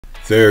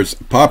There's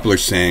a popular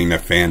saying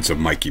that fans of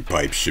Mikey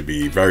pipes should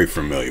be very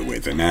familiar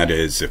with, and that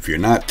is, if you're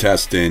not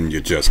testing,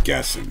 you're just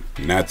guessing.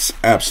 And that's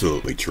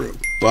absolutely true.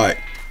 But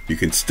you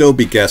can still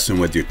be guessing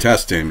with your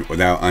testing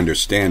without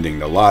understanding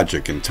the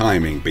logic and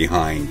timing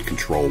behind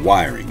control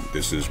wiring.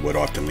 This is what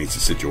often leads to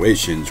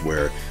situations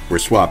where we're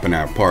swapping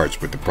out parts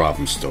but the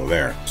problem's still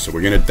there. So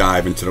we're going to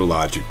dive into the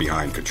logic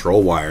behind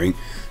control wiring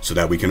so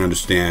that we can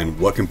understand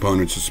what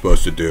components are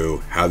supposed to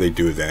do, how they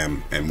do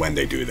them, and when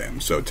they do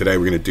them. So today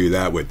we're going to do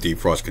that with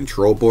Defrost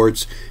control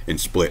boards and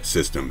split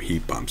system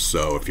heat pumps.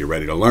 So if you're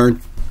ready to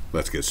learn,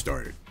 let's get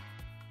started.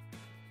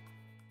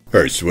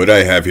 Alright, so what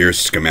I have here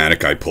is a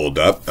schematic I pulled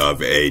up of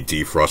a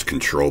Defrost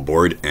control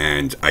board,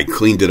 and I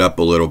cleaned it up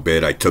a little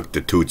bit. I took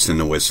the toots and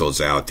the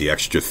whistles out, the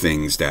extra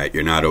things that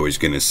you're not always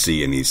going to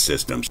see in these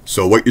systems.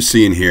 So what you're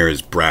seeing here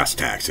is brass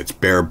tacks. It's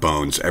bare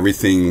bones.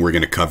 Everything we're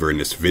going to cover in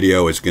this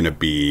video is going to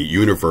be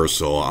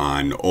universal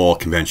on all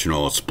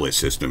conventional split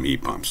system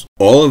heat pumps.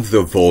 All of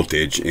the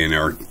voltage in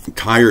our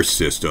entire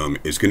system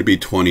is going to be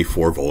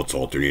 24 volts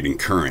alternating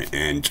current,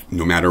 and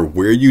no matter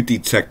where you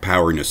detect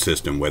power in the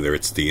system, whether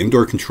it's the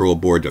indoor control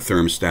board, the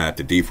thermostat,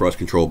 the defrost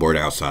control board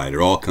outside, it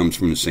all comes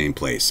from the same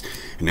place,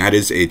 and that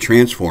is a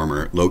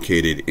transformer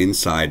located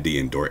inside the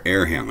indoor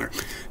air handler.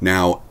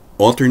 Now,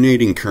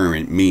 alternating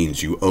current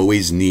means you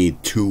always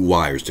need two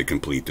wires to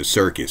complete the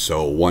circuit.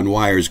 So one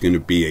wire is going to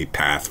be a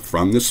path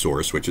from the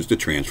source, which is the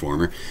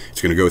transformer.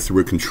 It's going to go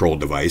through a control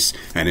device,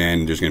 and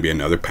then there's going to be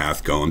another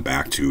path going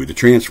back to the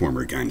transformer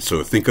again.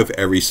 So think of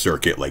every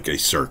circuit like a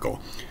circle.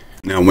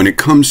 Now, when it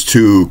comes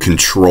to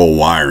control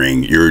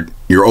wiring,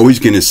 you're always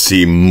going to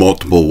see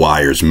multiple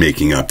wires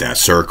making up that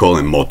circle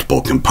and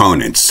multiple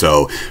components.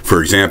 So,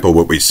 for example,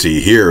 what we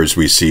see here is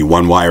we see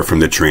one wire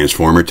from the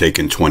transformer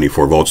taking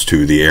 24 volts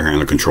to the air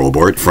handler control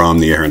board. From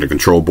the air handler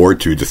control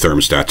board to the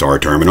thermostat's R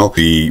terminal.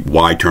 The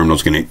Y terminal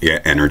is going to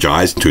get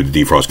energized to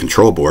the defrost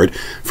control board.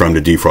 From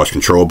the defrost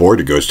control board,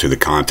 it goes to the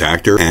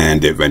contactor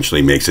and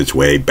eventually makes its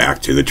way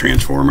back to the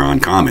transformer on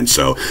common.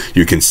 So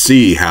you can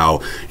see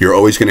how you're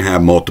always going to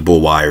have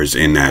multiple wires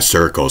in that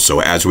circle.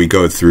 So as we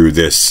go through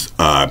this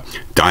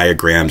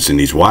diagrams and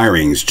these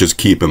wirings, just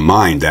keep in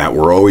mind that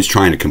we're always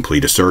trying to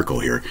complete a circle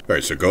here.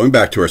 Alright, so going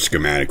back to our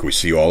schematic, we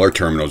see all our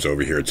terminals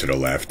over here to the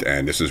left,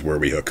 and this is where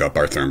we hook up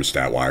our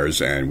thermostat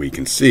wires, and we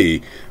can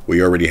see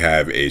we already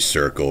have a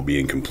circle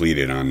being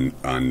completed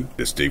on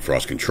this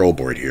defrost control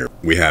board here.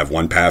 We have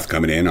one path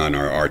coming in on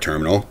our R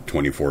terminal,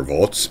 24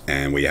 volts,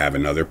 and we have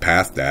another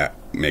path that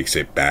makes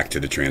it back to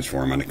the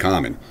transformer on the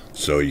common.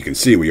 So you can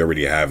see we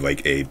already have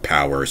like a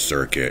power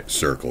circuit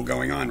circle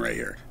going on right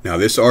here. Now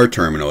this R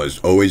terminal is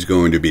always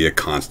going to be a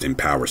constant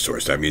power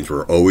source. That means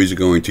we're always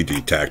going to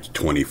detect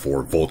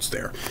 24 volts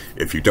there.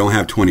 If you don't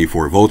have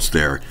 24 volts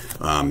there,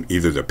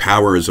 either the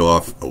power is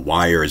off, a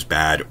wire is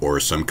bad, or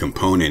some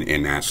component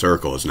in that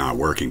circle is not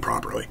working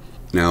properly.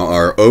 Now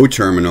our O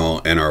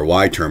terminal and our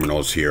Y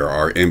terminals here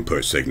are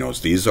input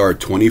signals. These are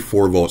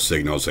 24 volt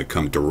signals that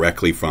come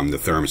directly from the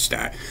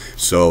thermostat.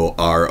 So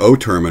our O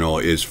terminal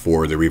is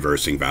for the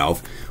reversing valve.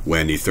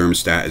 When the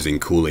thermostat is in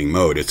cooling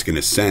mode, it's going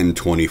to send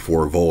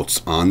 24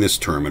 volts on this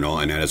terminal,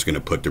 and that is going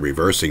to put the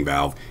reversing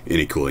valve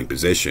in a cooling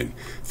position.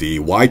 The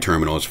Y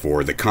terminal is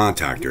for the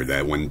contactor,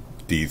 that when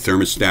the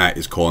thermostat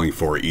is calling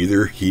for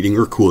either heating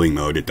or cooling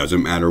mode, it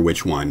doesn't matter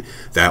which one,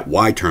 that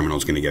Y terminal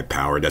is going to get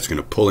power. That's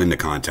going to pull in the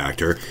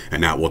contactor,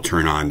 and that will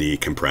turn on the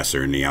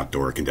compressor and the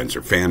outdoor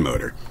condenser fan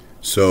motor.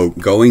 So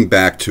going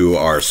back to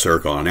our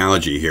circle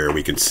analogy here,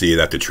 we can see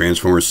that the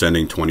transformer is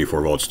sending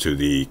 24 volts to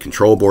the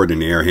control board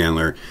and the air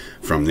handler,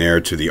 from there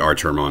to the R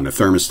terminal on the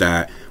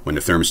thermostat. When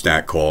the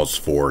thermostat calls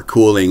for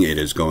cooling, it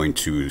is going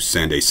to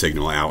send a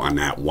signal out on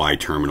that Y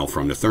terminal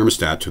from the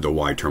thermostat to the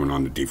Y terminal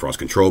on the defrost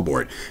control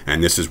board.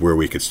 And this is where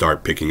we could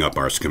start picking up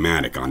our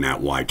schematic on that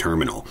Y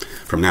terminal.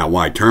 From that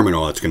Y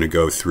terminal, it's going to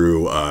go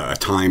through a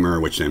timer,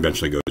 which then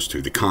eventually goes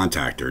to the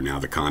contactor. Now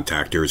the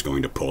contactor is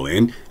going to pull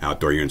in,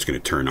 outdoor unit's going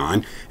to turn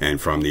on, and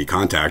from the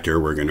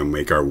contactor, we're going to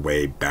make our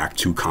way back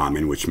to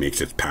common, which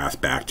makes its path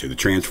back to the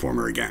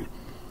transformer again.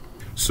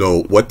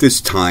 So what this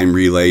time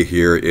relay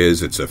here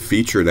is, it's a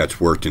feature that's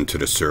worked into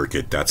the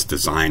circuit that's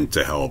designed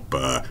to help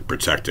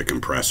protect the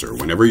compressor.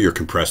 Whenever your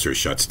compressor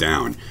shuts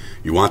down,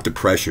 you want the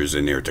pressures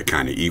in there to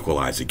kind of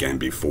equalize again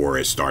before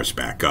it starts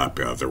back up.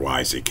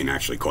 Otherwise, it can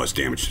actually cause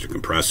damage to the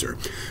compressor.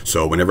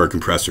 So whenever a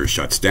compressor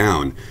shuts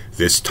down,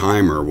 this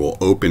timer will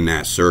open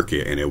that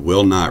circuit, and it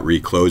will not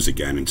reclose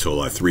again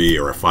until a 3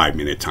 or a 5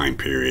 minute time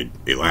period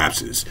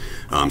elapses.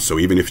 So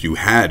even if you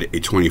had a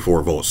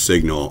 24 volt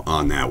signal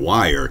on that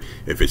wire,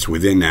 if it's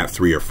within that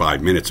 3 or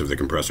 5 minutes of the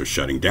compressor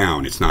shutting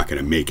down, it's not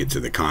going to make it to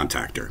the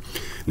contactor.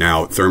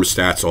 Now,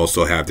 thermostats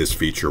also have this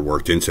feature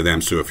worked into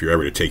them, so if you're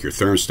ever to take your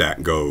thermostat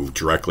and go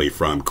directly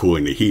from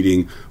cooling to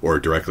heating or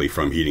directly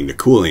from heating to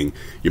cooling,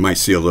 you might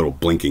see a little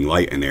blinking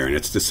light in there, and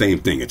it's the same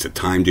thing. It's a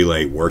time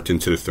delay worked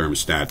into the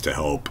thermostat to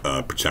help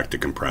protect the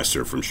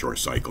compressor from short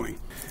cycling.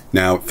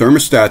 Now,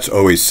 thermostats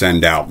always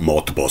send out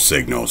multiple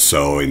signals.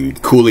 So in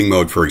cooling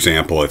mode, for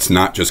example, it's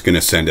not just going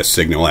to send a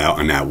signal out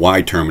on that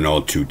Y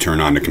terminal to turn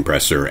on the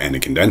compressor and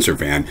the condenser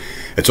fan.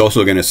 It's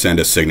also going to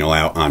send a signal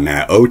out on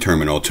that O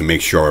terminal to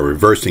make sure our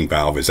reversing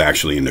valve is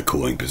actually in the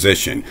cooling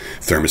position.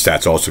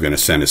 Thermostat's also going to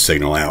send a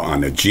signal out on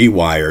the G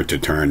wire to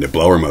turn the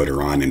blower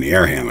motor on in the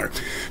air handler.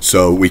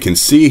 So we can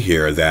see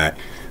here that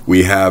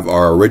we have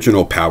our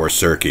original power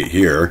circuit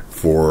here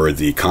for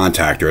the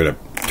contactor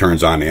that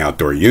turns on the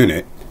outdoor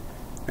unit.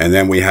 And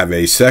then we have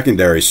a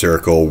secondary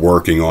circle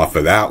working off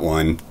of that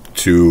one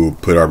to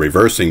put our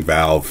reversing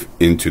valve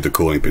into the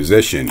cooling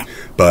position.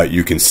 But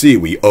you can see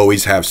we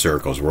always have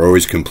circles. We're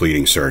always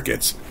completing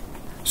circuits.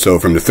 So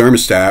from the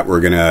thermostat,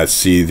 we're going to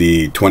see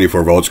the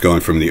 24 volts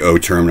going from the O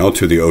terminal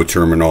to the O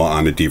terminal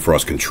on the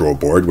defrost control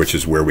board, which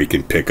is where we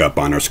can pick up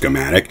on our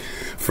schematic.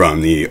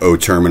 From the O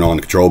terminal on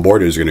the control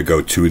board, it is going to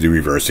go to the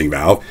reversing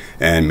valve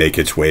and make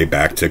its way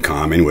back to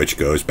common, which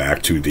goes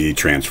back to the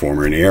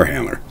transformer and the air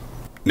handler.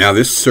 Now,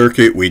 this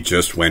circuit we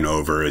just went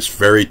over is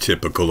very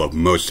typical of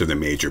most of the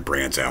major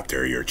brands out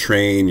there. Your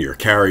Trane, your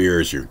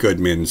Carriers, your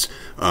Goodmans,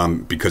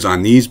 because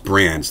on these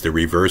brands, the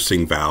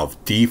reversing valve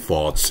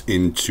defaults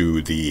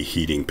into the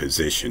heating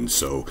position.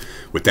 So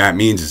what that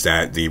means is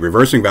that the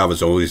reversing valve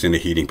is always in the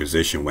heating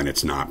position when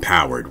it's not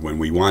powered. When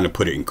we want to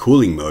put it in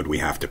cooling mode, we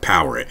have to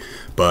power it.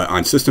 But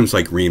on systems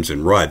like Rheems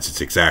and Rudds,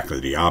 it's exactly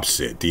the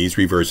opposite. These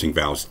reversing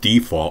valves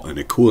default in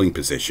a cooling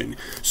position.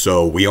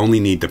 So we only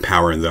need to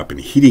power them up in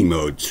heating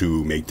mode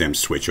to make them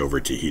switch over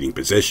to heating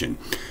position.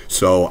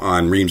 So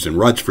on Rheems and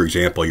Rudds, for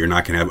example, you're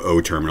not going to have O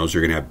terminals,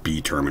 you're going to have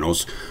B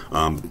terminals.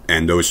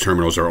 And those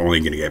terminals are only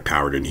going to get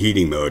powered in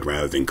heating mode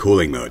rather than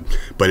cooling mode.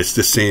 But it's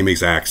the same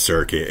exact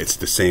circuit, it's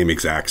the same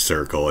exact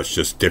circle, it's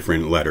just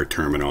different letter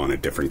terminal and a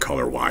different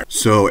color wire.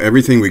 So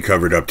everything we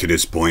covered up to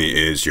this point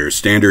is your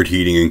standard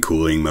heating and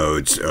cooling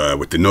modes,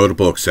 with the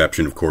notable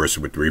exception, of course,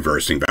 with the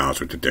reversing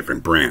valves with the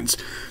different brands.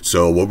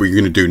 So what we're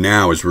going to do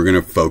now is we're going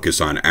to focus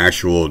on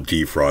actual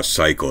defrost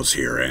cycles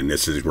here, and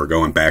this is, we're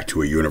going back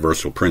to a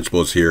universal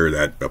principles here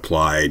that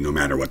apply no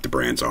matter what the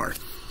brands are.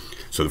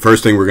 So the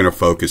first thing we're going to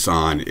focus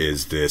on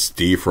is this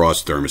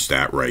defrost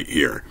thermostat right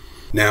here.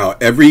 Now,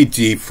 every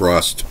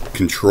defrost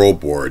control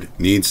board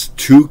needs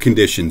two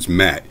conditions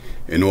met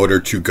in order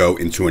to go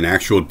into an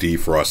actual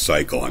defrost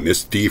cycle, and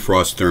this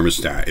defrost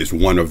thermostat is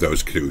one of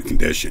those two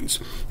conditions.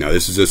 Now,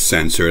 this is a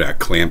sensor that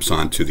clamps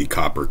onto the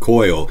copper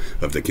coil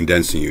of the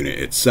condensing unit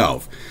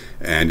itself,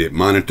 and it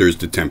monitors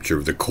the temperature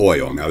of the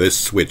coil. Now, this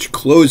switch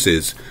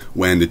closes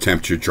when the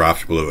temperature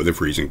drops below the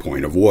freezing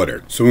point of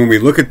water. So when we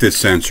look at this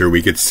sensor,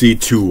 we could see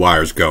two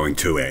wires going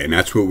to it, and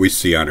that's what we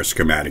see on our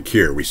schematic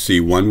here. We see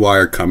one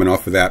wire coming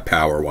off of that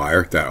power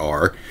wire, that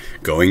R,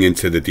 going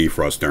into the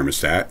defrost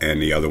thermostat, and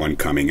the other one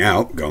coming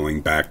out, going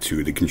back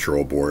to the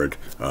control board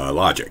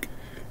logic.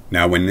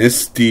 Now, when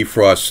this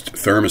defrost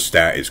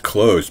thermostat is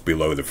closed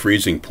below the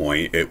freezing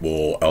point, it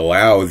will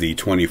allow the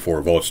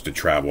 24 volts to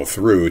travel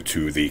through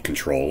to the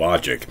control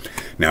logic.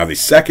 Now, the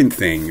second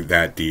thing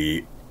that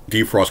the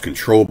defrost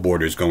control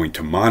board is going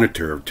to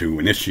monitor to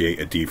initiate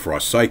a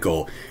defrost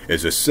cycle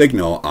is a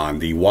signal on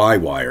the Y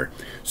wire.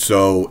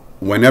 So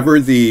whenever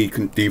the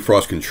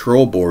defrost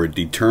control board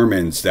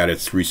determines that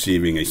it's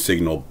receiving a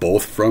signal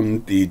both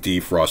from the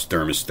defrost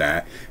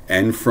thermostat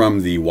and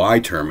from the Y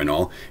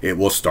terminal, it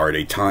will start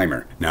a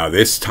timer. Now,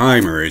 this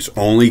timer is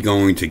only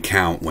going to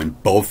count when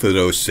both of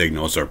those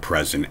signals are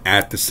present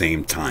at the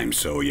same time.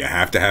 So you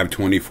have to have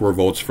 24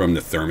 volts from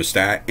the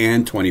thermostat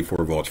and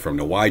 24 volts from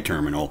the Y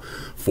terminal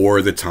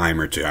for the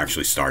timer to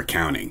actually start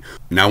counting.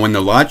 Now, when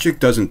the logic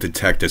doesn't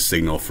detect a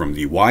signal from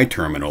the Y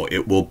terminal,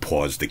 it will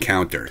pause the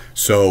counter.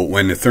 So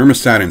when the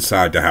thermostat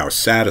inside the house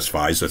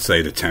satisfies, let's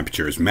say the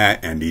temperature is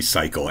met and the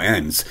cycle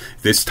ends,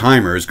 this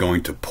timer is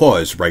going to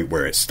pause right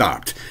where it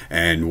stopped.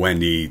 And when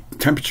the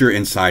temperature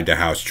inside the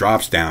house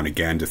drops down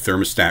again, the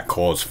thermostat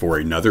calls for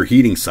another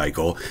heating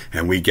cycle,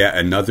 and we get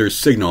another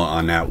signal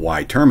on that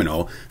Y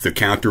terminal. The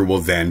counter will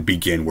then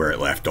begin where it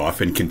left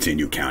off and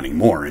continue counting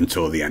more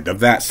until the end of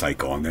that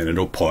cycle, and then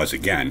it'll pause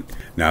again.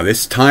 Now,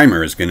 this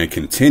timer is going to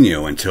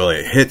continue until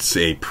it hits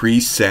a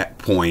preset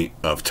point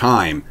of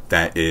time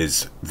that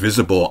is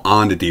visible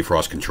on the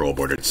defrost control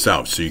board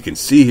itself. So you can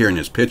see here in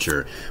this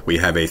picture, we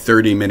have a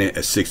 30-minute,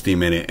 a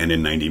 60-minute, and a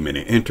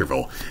 90-minute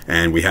interval.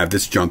 And we have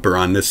this jumper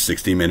on this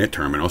 60-minute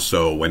terminal.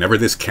 So whenever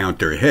this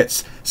counter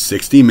hits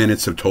 60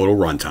 minutes of total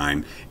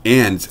runtime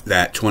and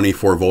that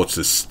 24 volts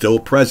is still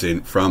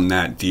present from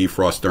that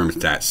defrost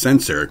thermostat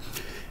sensor,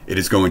 it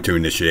is going to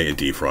initiate a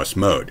defrost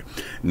mode.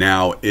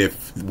 Now,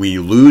 if we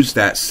lose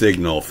that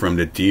signal from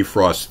the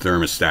defrost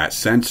thermostat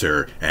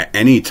sensor at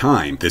any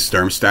time, this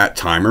thermostat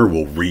timer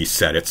will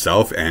reset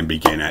itself and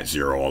begin at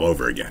 0 all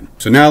over again.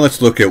 So now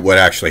let's look at what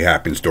actually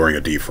happens during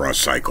a defrost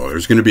cycle.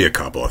 There's going to be a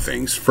couple of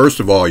things.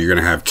 First of all, you're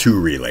going to have two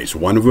relays.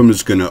 One of them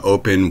is going to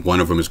open, one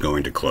of them is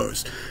going to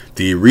close.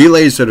 The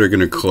relays that are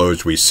going to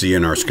close we see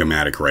in our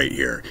schematic right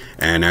here.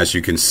 And as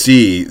you can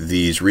see,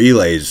 these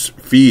relays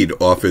feed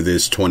off of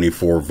this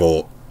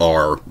 24-volt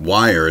our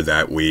wire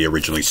that we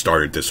originally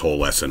started this whole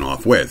lesson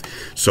off with.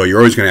 So you're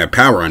always going to have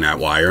power on that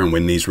wire, and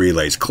when these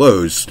relays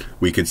close,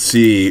 we could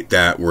see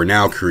that we're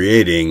now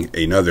creating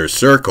another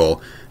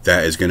circle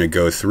that is going to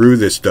go through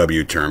this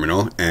W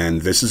terminal,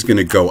 and this is going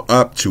to go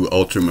up to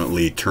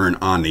ultimately turn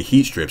on the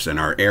heat strips in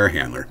our air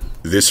handler.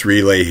 This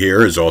relay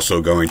here is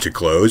also going to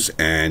close,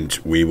 and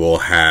we will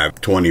have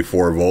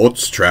 24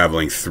 volts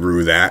traveling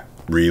through that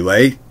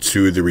relay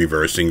to the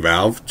reversing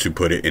valve to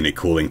put it in a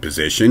cooling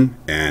position,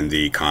 and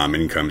the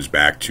common comes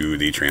back to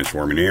the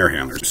transformer and air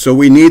handler. So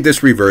we need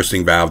this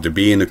reversing valve to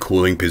be in the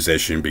cooling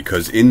position,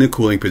 because in the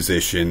cooling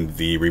position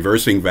the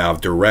reversing valve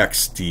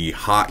directs the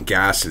hot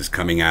gases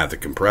coming out of the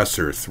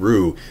compressor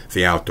through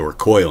the outdoor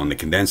coil in the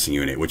condensing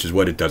unit, which is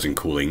what it does in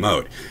cooling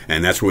mode.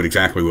 And that's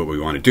exactly what we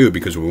want to do,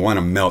 because we want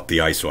to melt the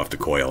ice off the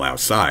coil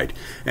outside,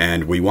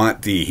 and we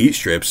want the heat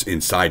strips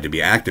inside to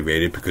be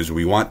activated, because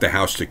we want the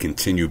house to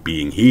continue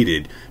being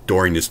heated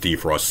during this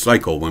defrost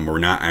cycle when we're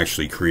not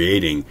actually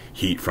creating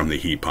heat from the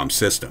heat pump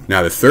system.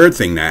 Now, the third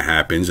thing that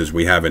happens is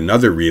we have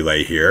another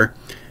relay here.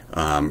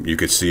 You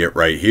could see it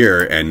right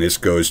here, and this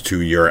goes to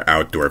your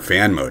outdoor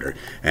fan motor,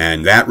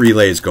 and that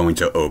relay is going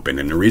to open.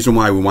 And the reason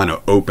why we want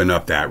to open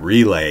up that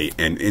relay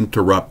and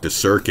interrupt the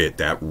circuit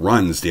that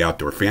runs the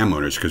outdoor fan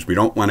motor is because we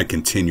don't want to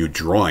continue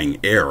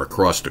drawing air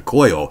across the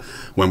coil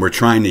when we're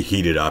trying to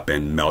heat it up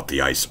and melt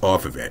the ice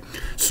off of it.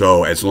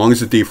 So as long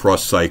as the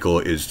defrost cycle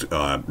is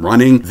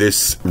running,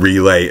 this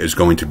relay is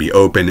going to be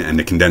open and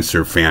the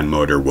condenser fan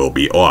motor will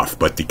be off,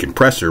 but the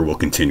compressor will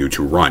continue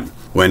to run.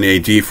 When a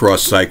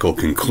defrost cycle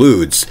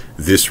concludes,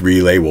 this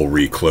relay will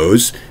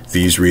reclose,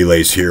 these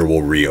relays here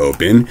will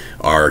reopen,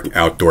 our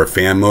outdoor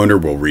fan motor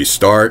will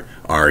restart,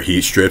 our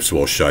heat strips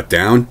will shut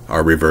down,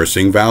 our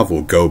reversing valve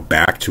will go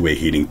back to a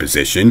heating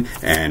position,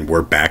 and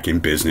we're back in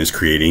business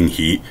creating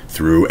heat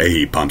through a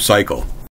heat pump cycle.